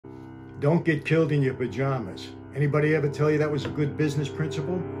Don't get killed in your pajamas. Anybody ever tell you that was a good business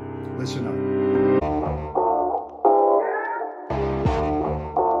principle? Listen up.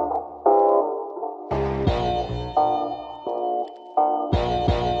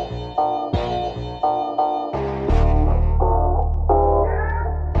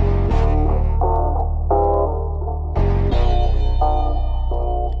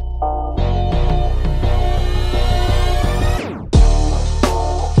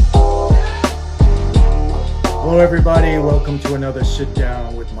 Hello everybody, welcome to another sit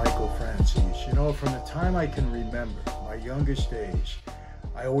down with Michael Franzese. You know, from the time I can remember, my youngest days,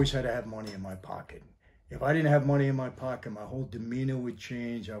 I always had to have money in my pocket. If I didn't have money in my pocket, my whole demeanor would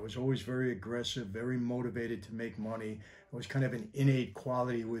change. I was always very aggressive, very motivated to make money. It was kind of an innate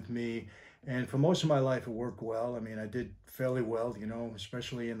quality with me. And for most of my life, it worked well. I mean, I did fairly well, you know,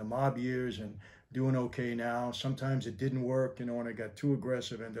 especially in the mob years, and doing okay now. Sometimes it didn't work, you know, when I got too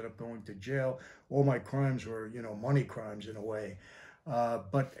aggressive, ended up going to jail. All my crimes were, you know, money crimes in a way.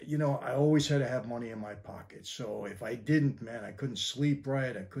 But, you know, I always had to have money in my pocket. So if I didn't, man, I couldn't sleep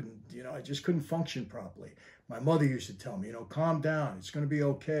right. I couldn't, you know, I just couldn't function properly. My mother used to tell me, you know, calm down. It's going to be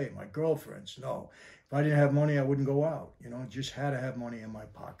okay. My girlfriends, no. If I didn't have money, I wouldn't go out. You know, just had to have money in my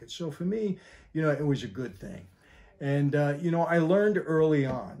pocket. So for me, you know, it was a good thing. And, you know, I learned early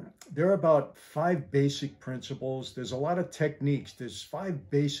on, there are about 5 basic principles. There's a lot of techniques. There's 5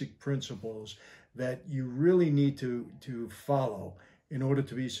 basic principles that you really need to follow in order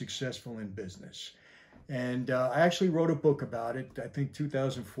to be successful in business. And I actually wrote a book about it, I think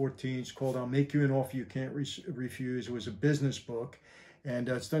 2014. It's called I'll Make You an Offer You Can't Refuse. It was a business book. And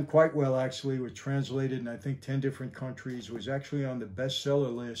it's done quite well, actually. It was translated in, I think, 10 different countries. It was actually on the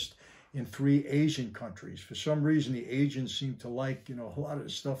bestseller list in 3 Asian countries. For some reason, the Asians seem to like, you know, a lot of the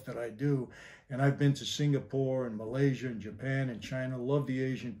stuff that I do. And I've been to Singapore and Malaysia and Japan and China, love the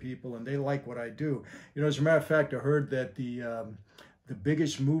Asian people, and they like what I do. You know, as a matter of fact, I heard that the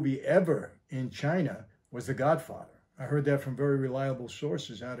biggest movie ever in China was The Godfather. I heard that from very reliable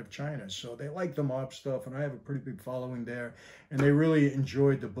sources out of China. So they like the mob stuff, and I have a pretty big following there. And they really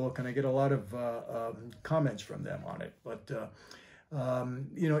enjoyed the book, and I get a lot of comments from them on it. But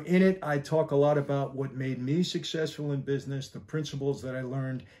you know, in it, I talk a lot about what made me successful in business, the principles that I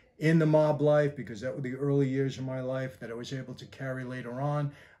learned in the mob life, because that were the early years of my life that I was able to carry later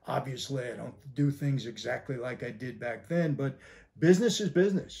on. Obviously, I don't do things exactly like I did back then, but business is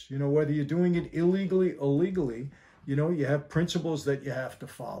business. You know, whether you're doing it illegally or legally, you know, you have principles that you have to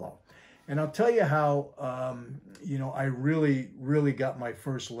follow. And I'll tell you how, you know, I really got my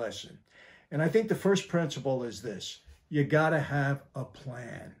first lesson. And I think the first principle is this. You got to have a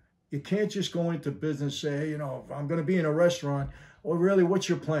plan. You can't just go into business and say, hey, you know, if I'm going to be in a restaurant, well, really, what's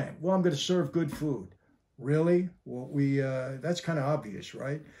your plan? Well, I'm going to serve good food. Really? Well, that's kind of obvious,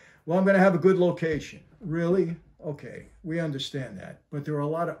 right? Well, I'm going to have a good location. Really? Okay, we understand that. But there are a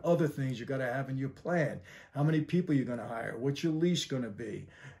lot of other things you got to have in your plan. How many people you're going to hire? What's your lease going to be?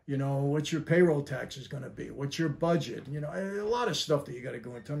 You know, what's your payroll taxes going to be? What's your budget? You know, a lot of stuff that you got to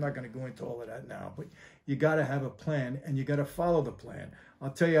go into. I'm not going to go into all of that now, but you got to have a plan and you got to follow the plan. I'll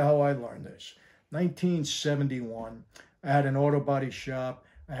tell you how I learned this. 1971, I had an auto body shop.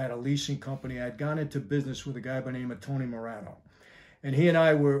 I had a leasing company. I had gone into business with a guy by the name of Tony Morano. And he and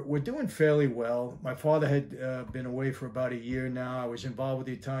I were doing fairly well. My father had been away for about a year now. I was involved with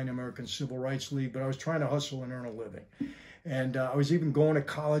the Italian-American Civil Rights League, but I was trying to hustle and earn a living. And I was even going to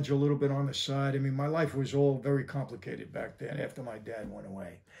college a little bit on the side. I mean, my life was all very complicated back then after my dad went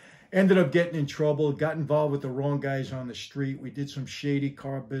away. Ended up getting in trouble, got involved with the wrong guys on the street. We did some shady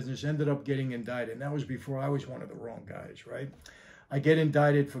car business, ended up getting indicted. And that was before I was one of the wrong guys, right? I get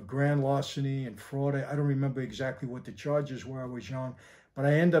indicted for grand larceny and fraud. I don't remember exactly what the charges were. I was young, but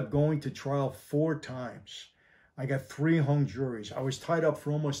I ended up going to trial 4 times. I got 3 hung juries. I was tied up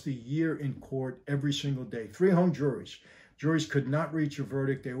for almost a year in court every single day. 3 hung juries. Juries could not reach a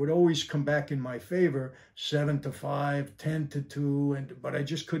verdict. They would always come back in my favor, 7-5, 10-2, but I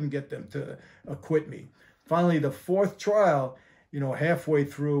just couldn't get them to acquit me. Finally, the 4th trial, you know, halfway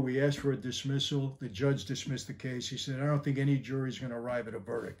through, we asked for a dismissal. The judge dismissed the case. He said, I don't think any jury is going to arrive at a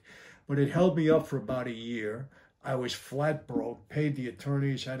verdict. But it held me up for about a year. I was flat broke, paid the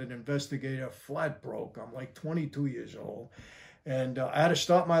attorneys, had an investigator, flat broke. I'm like 22 years old. And I had to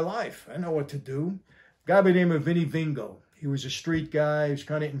start my life. I know what to do. A guy by the name of Vinny Vingo. He was a street guy. He was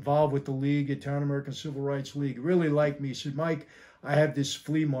kind of involved with the league, Italian-American Civil Rights League. He really liked me. He said, Mike, I have this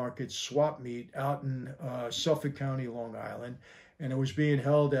flea market, swap meet, out in Suffolk County, Long Island. And it was being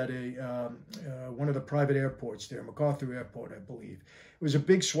held at one of the private airports there, MacArthur Airport, I believe. It was a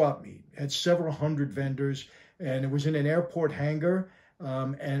big swap meet. It had several hundred vendors, and it was in an airport hangar.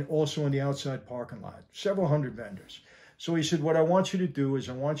 and also in the outside parking lot, several hundred vendors. So he said, what I want you to do is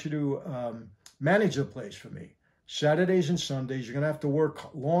I want you to manage the place for me. Saturdays and Sundays, you're going to have to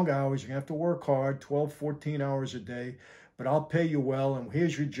work long hours. You're going to have to work hard, 12, 14 hours a day, but I'll pay you well, and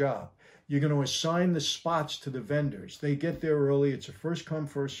here's your job. You're going to assign the spots to the vendors. They get there early. It's a first come,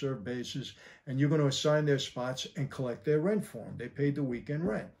 first served basis, and you're going to assign their spots and collect their rent for them. They paid the weekend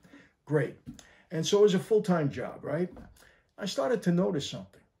rent. Great. And so it was a full-time job, right? I started to notice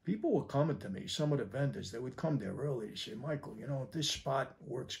something. People were coming to me, some of the vendors, they would come there early. They say, Michael, you know, this spot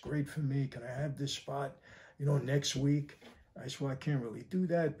works great for me. Can I have this spot, you know, next week? I said, well, I can't really do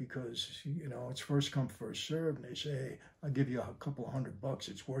that because, you know, it's first come, first served. And they say, hey, I'll give you a couple of $100.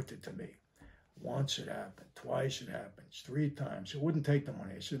 It's worth it to me. Once it happened, twice it happens, 3 times. It wouldn't take the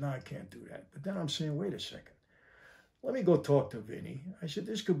money. I said, no, I can't do that. But then I'm saying, wait a second. Let me go talk to Vinny. I said,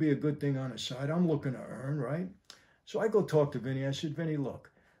 this could be a good thing on the side. I'm looking to earn, right? So I go talk to Vinny. I said, Vinny,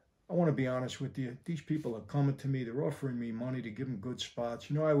 look, I want to be honest with you. These people are coming to me. They're offering me money to give them good spots.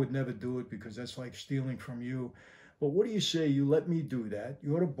 You know, I would never do it because that's like stealing from you. But what do you say you let me do that?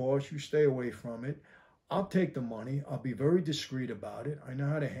 You're the boss. You stay away from it. I'll take the money. I'll be very discreet about it. I know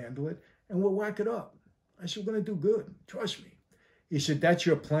how to handle it. And we'll whack it up. I said, we're going to do good. Trust me. He said, that's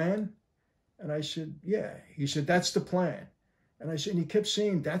your plan? And I said, yeah. He said, that's the plan. And I said, and he kept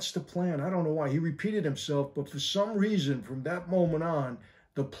saying, that's the plan. I don't know why. He repeated himself. But for some reason, from that moment on,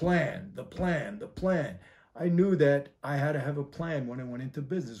 the plan, the plan, the plan. I knew that I had to have a plan when I went into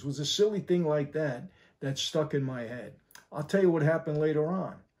business. It was a silly thing like that that stuck in my head. I'll tell you what happened later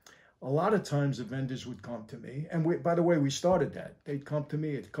on. A lot of times the vendors would come to me, and by the way, we started that. They'd come to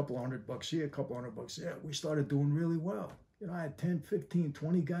me, a couple of $100 here, a couple of $100 there. We started doing really well. You know, I had 10, 15,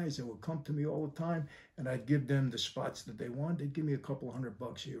 20 guys that would come to me all the time, and I'd give them the spots that they want. They'd give me a couple of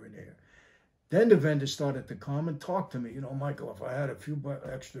 $100 here and there. Then the vendors started to come and talk to me. You know, Michael, if I had a few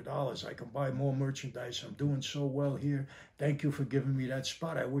extra dollars, I can buy more merchandise. I'm doing so well here. Thank you for giving me that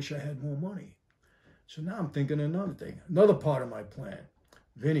spot. I wish I had more money. So now I'm thinking another thing, another part of my plan.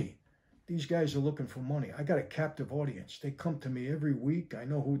 Vinny, these guys are looking for money. I got a captive audience. They come to me every week. I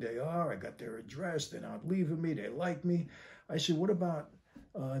know who they are. I got their address. They're not leaving me. They like me. I said, what about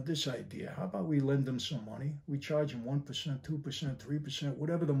this idea? How about we lend them some money? We charge them 1%, 2%, 3%,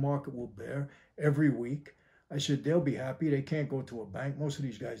 whatever the market will bear every week. I said, they'll be happy. They can't go to a bank. Most of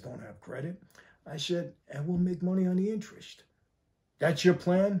these guys don't have credit. I said, and we'll make money on the interest. That's your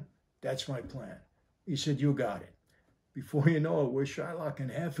plan? That's my plan. He said, you got it. Before you know it, we're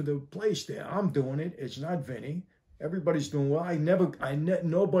Shylocking half of the place there. I'm doing it. It's not Vinny. Everybody's doing well.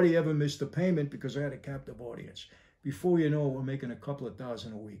 Nobody ever missed a payment because I had a captive audience. Before you know it, we're making a couple of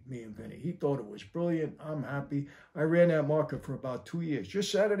thousand a week, me and Vinny. He thought it was brilliant. I'm happy. I ran that market for about 2 years,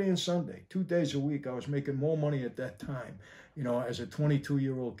 just Saturday and Sunday, 2 days a week. I was making more money at that time, you know, as a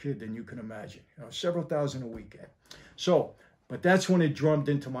 22-year-old kid than you can imagine. You know, several thousand a weekend. So, but that's when it drummed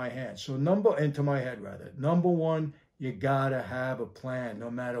into my head. So into my head rather. Number one, you gotta have a plan,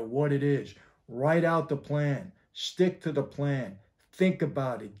 no matter what it is. Write out the plan. Stick to the plan. Think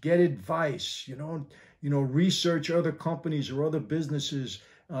about it. Get advice. You know, research other companies or other businesses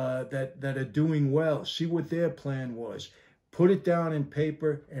that are doing well. See what their plan was. Put it down in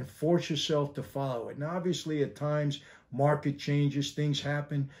paper and force yourself to follow it. Now, obviously, at times, market changes, things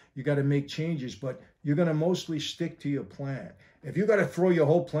happen. You got to make changes, but you're going to mostly stick to your plan. If you got to throw your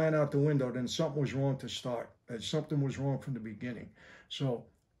whole plan out the window, then something was wrong to start. Something was wrong from the beginning. So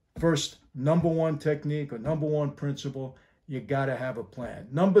first, number one technique or number one principle, you got to have a plan.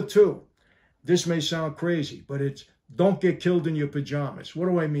 Number two, this may sound crazy, but it's don't get killed in your pajamas. What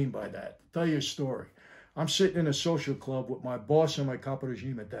do I mean by that? I'll tell you a story. I'm sitting in a social club with my boss and my capo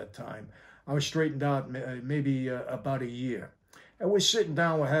regime at that time. I was straightened out maybe about a year. And we're sitting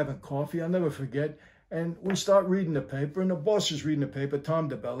down, we're having coffee, I'll never forget. And we start reading the paper, and the boss is reading the paper, Tom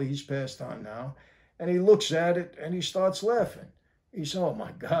DeBelli, he's passed on now. And he looks at it, and he starts laughing. He said, oh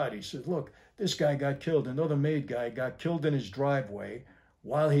my God, he said, look, this guy got killed. Another maid guy got killed in his driveway.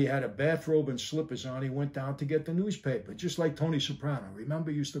 While he had a bathrobe and slippers on, he went down to get the newspaper, just like Tony Soprano.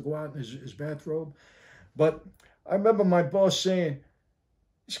 Remember, he used to go out in his bathrobe? But I remember my boss saying,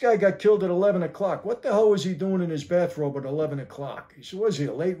 this guy got killed at 11 o'clock. What the hell was he doing in his bathrobe at 11 o'clock? He said, was he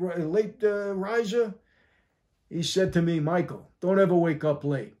a late riser? He said to me, Michael, don't ever wake up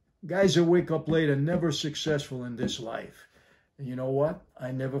late. Guys that wake up late are never successful in this life. And you know what?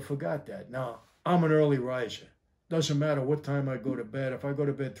 I never forgot that. Now, I'm an early riser. Doesn't matter what time I go to bed. If I go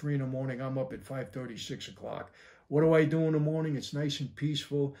to bed 3 in the morning, I'm up at 5:30, 6 o'clock. What do I do in the morning? It's nice and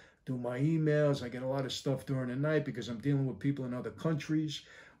peaceful. Do my emails. I get a lot of stuff during the night because I'm dealing with people in other countries.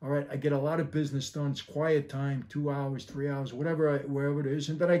 All right, I get a lot of business done. It's quiet time, 2 hours, 3 hours, wherever it is,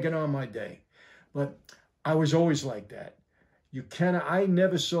 and then I get on my day. But I was always like that. I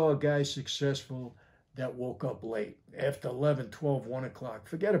never saw a guy successful that woke up late after 11, 12, 1 o'clock.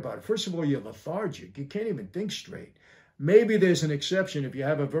 Forget about it. First of all, you're lethargic. You can't even think straight. Maybe there's an exception if you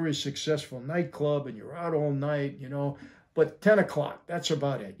have a very successful nightclub and you're out all night, but 10 o'clock, that's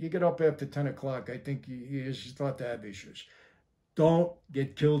about it. You get up after 10 o'clock, I think you start to have issues. Don't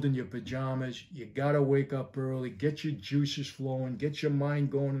get killed in your pajamas. You got to wake up early, get your juices flowing, get your mind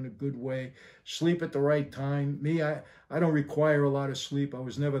going in a good way, sleep at the right time. Me, I don't require a lot of sleep. I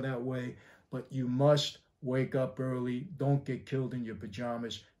was never that way, but you must wake up early. Don't get killed in your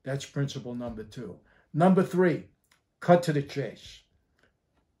pajamas. That's principle number 2. Number 3, cut to the chase.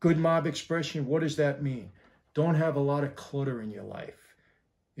 Good mob expression, what does that mean? Don't have a lot of clutter in your life.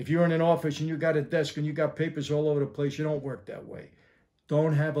 If you're in an office and you got a desk and you got papers all over the place, you don't work that way.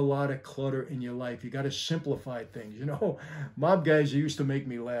 Don't have a lot of clutter in your life. You got to simplify things. Mob guys used to make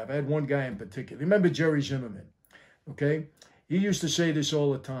me laugh. I had one guy in particular. Remember Jerry Zimmerman? Okay? He used to say this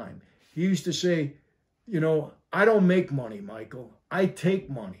all the time. He used to say, I don't make money, Michael. I take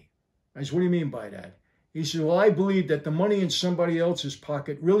money. I said, what do you mean by that? He said, well, I believe that the money in somebody else's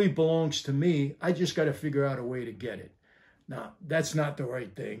pocket really belongs to me. I just got to figure out a way to get it. Now, that's not the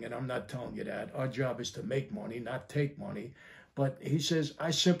right thing, and I'm not telling you that. Our job is to make money, not take money. But he says,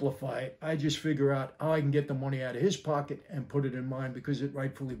 I simplify it. I just figure out how I can get the money out of his pocket and put it in mine because it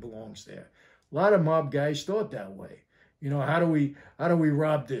rightfully belongs there. A lot of mob guys thought that way. How do we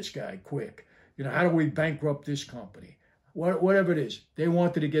rob this guy quick? How do we bankrupt this company? Whatever it is, they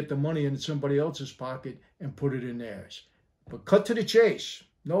wanted to get the money in somebody else's pocket and put it in theirs. But cut to the chase.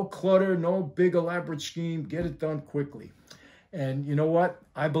 No clutter, no big elaborate scheme. Get it done quickly. And you know what?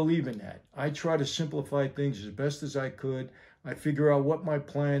 I believe in that. I try to simplify things as best as I could. I figure out what my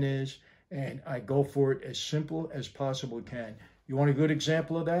plan is, and I go for it as simple as possible can. You want a good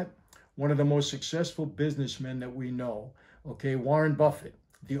example of that? One of the most successful businessmen that we know, Warren Buffett,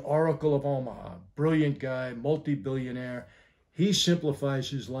 the Oracle of Omaha, brilliant guy, multi-billionaire. He simplifies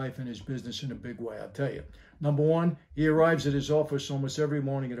his life and his business in a big way, I'll tell you. Number 1, he arrives at his office almost every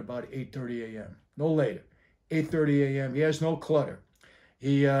morning at about 8:30 a.m., no later. 8:30 a.m. He has no clutter.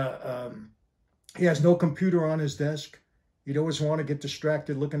 He has no computer on his desk. He doesn't want to get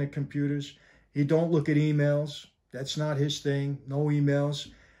distracted looking at computers. He don't look at emails. That's not his thing. No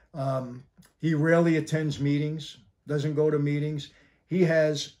emails. He rarely attends meetings, doesn't go to meetings. He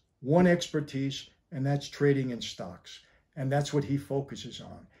has one expertise, and that's trading in stocks. And that's what he focuses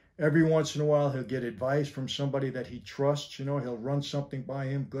on. Every once in a while, he'll get advice from somebody that he trusts. He'll run something by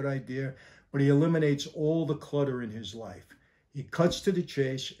him, good idea. But he eliminates all the clutter in his life. He cuts to the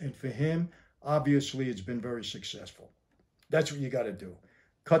chase, and for him, obviously, it's been very successful. That's what you got to do.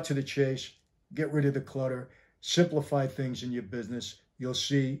 Cut to the chase, get rid of the clutter, simplify things in your business. You'll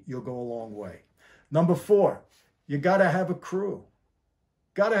see you'll go a long way. Number 4, you got to have a crew.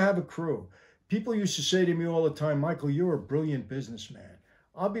 Got to have a crew. People used to say to me all the time, Michael, you're a brilliant businessman.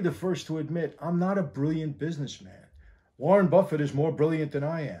 I'll be the first to admit I'm not a brilliant businessman. Warren Buffett is more brilliant than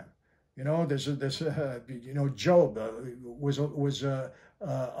I am. Job was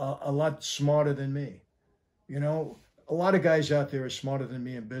a lot smarter than me. A lot of guys out there are smarter than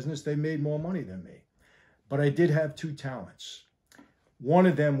me in business. They made more money than me. But I did have 2 talents. One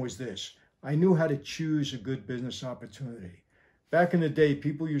of them was this. I knew how to choose a good business opportunity. Back in the day,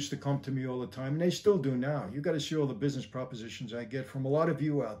 people used to come to me all the time, and they still do now. You got to see all the business propositions I get from a lot of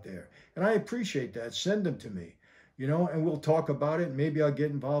you out there. And I appreciate that. Send them to me. And we'll talk about it. Maybe I'll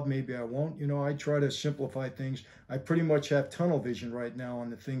get involved, maybe I won't. I try to simplify things. I pretty much have tunnel vision right now on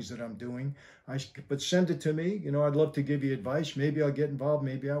the things that I'm doing. But send it to me. I'd love to give you advice. Maybe I'll get involved,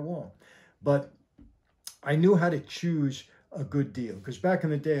 maybe I won't. But I knew how to choose a good deal, because back in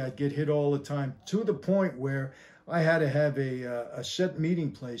the day, I'd get hit all the time, to the point where I had to have a set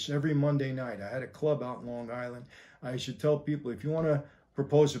meeting place every Monday night. I had a club out in Long Island. I should tell people, if you want to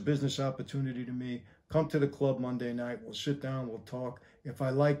propose a business opportunity to me, come to the club Monday night. We'll sit down, we'll talk. If I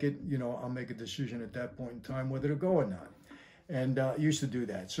like it, I'll make a decision at that point in time whether to go or not. And I used to do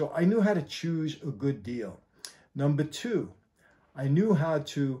that. So I knew how to choose a good deal. Number 2, I knew how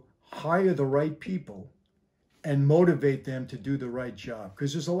to hire the right people and motivate them to do the right job.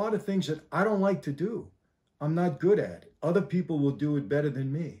 Because there's a lot of things that I don't like to do. I'm not good at it. Other people will do it better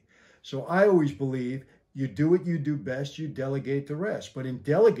than me. So I always believe you do what you do best, you delegate the rest. But in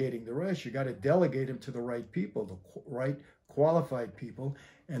delegating the rest, you got to delegate them to the right people, the right qualified people.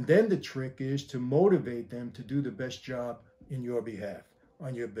 And then the trick is to motivate them to do the best job in your behalf,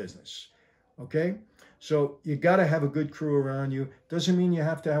 on your business. Okay? So you got to have a good crew around you. Doesn't mean you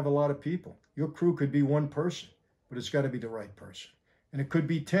have to have a lot of people. Your crew could be one person, but it's got to be the right person. And it could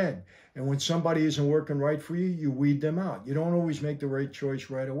be 10. And when somebody isn't working right for you, you weed them out. You don't always make the right choice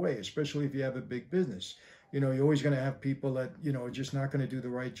right away, especially if you have a big business. You're always going to have people that, are just not going to do the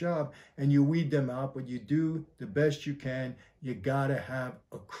right job, and you weed them out, but you do the best you can. You got to have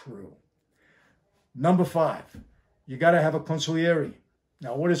a crew. Number 5, you got to have a consigliere.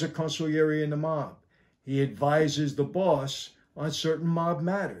 Now, what is a consigliere in the mob? He advises the boss on certain mob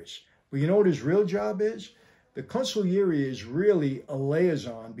matters. But you know what his real job is? The consigliere is really a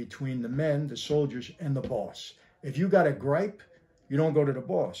liaison between the men, the soldiers, and the boss. If you got a gripe, you don't go to the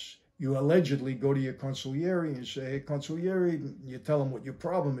boss. You allegedly go to your consigliere and say, hey, consigliere, you tell him what your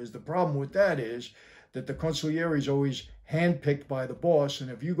problem is. The problem with that is that the consigliere is always handpicked by the boss. And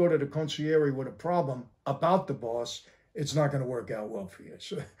if you go to the consigliere with a problem about the boss, it's not going to work out well for you.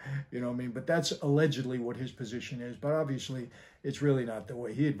 So, you know what I mean? But that's allegedly what his position is. But obviously, it's really not the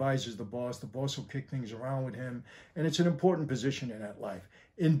way. He advises the boss. The boss will kick things around with him. And it's an important position in that life.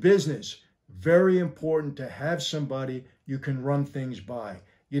 In business, very important to have somebody you can run things by.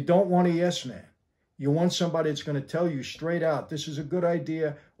 You don't want a yes man. You want somebody that's going to tell you straight out, this is a good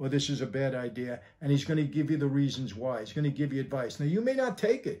idea or this is a bad idea. And he's going to give you the reasons why. He's going to give you advice. Now, you may not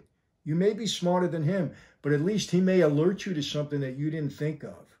take it. You may be smarter than him, but at least he may alert you to something that you didn't think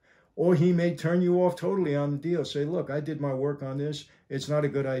of. Or he may turn you off totally on the deal. Say, look, I did my work on this. It's not a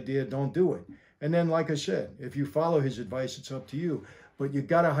good idea. Don't do it. And then, like I said, if you follow his advice, it's up to you. But you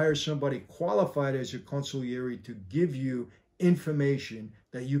got to hire somebody qualified as your consigliere to give you information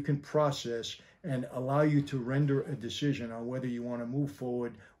that you can process and allow you to render a decision on whether you want to move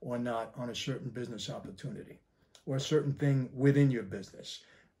forward or not on a certain business opportunity or a certain thing within your business.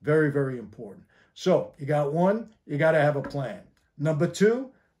 Very, very important. So you got 1, you got to have a plan. Number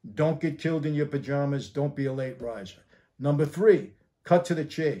 2, don't get killed in your pajamas. Don't be a late riser. Number 3, cut to the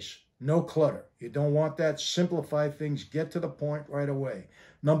chase. No clutter. You don't want that. Simplify things. Get to the point right away.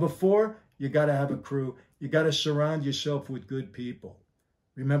 Number 4, you got to have a crew. You got to surround yourself with good people.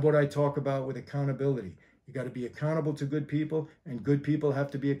 Remember what I talk about with accountability. You got to be accountable to good people, and good people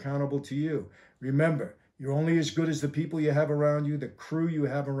have to be accountable to you. Remember, you're only as good as the people you have around you, the crew you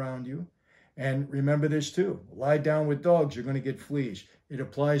have around you. And remember this too, lie down with dogs, you're going to get fleas. It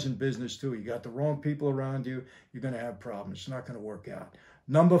applies in business too. You got the wrong people around you, you're going to have problems. It's not going to work out.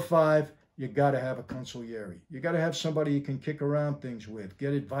 Number 5, you got to have a consigliere. You got to have somebody you can kick around things with,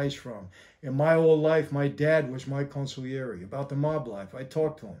 get advice from. In my whole life, my dad was my consigliere about the mob life. I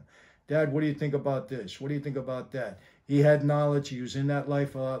talked to him. Dad, what do you think about this? What do you think about that? He had knowledge. He was in that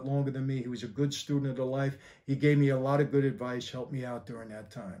life a lot longer than me. He was a good student of the life. He gave me a lot of good advice, helped me out during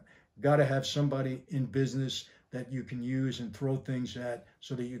that time. Got to have somebody in business that you can use and throw things at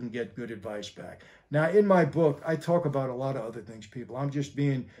so that you can get good advice back. Now, in my book, I talk about a lot of other things, people. I'm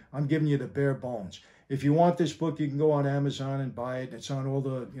giving you the bare bones. If you want this book, you can go on Amazon and buy it. It's on all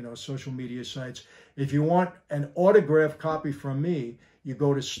the, social media sites. If you want an autographed copy from me, you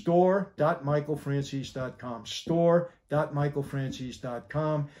go to store.michaelfranzese.com,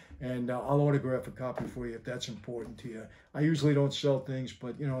 store.michaelfranzese.com, and I'll autograph a copy for you if that's important to you. I usually don't sell things,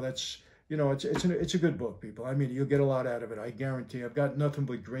 but it's a good book, people. I mean, you'll get a lot out of it, I guarantee. I've got nothing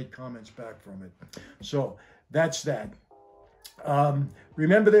but great comments back from it. So that's that.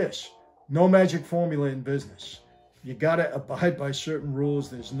 Remember this, no magic formula in business. You got to abide by certain rules.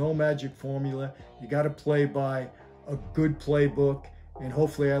 There's no magic formula. You got to play by a good playbook. And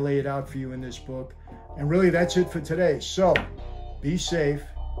hopefully I lay it out for you in this book. And really, that's it for today. So be safe,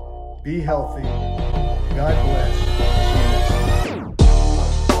 be healthy. God bless.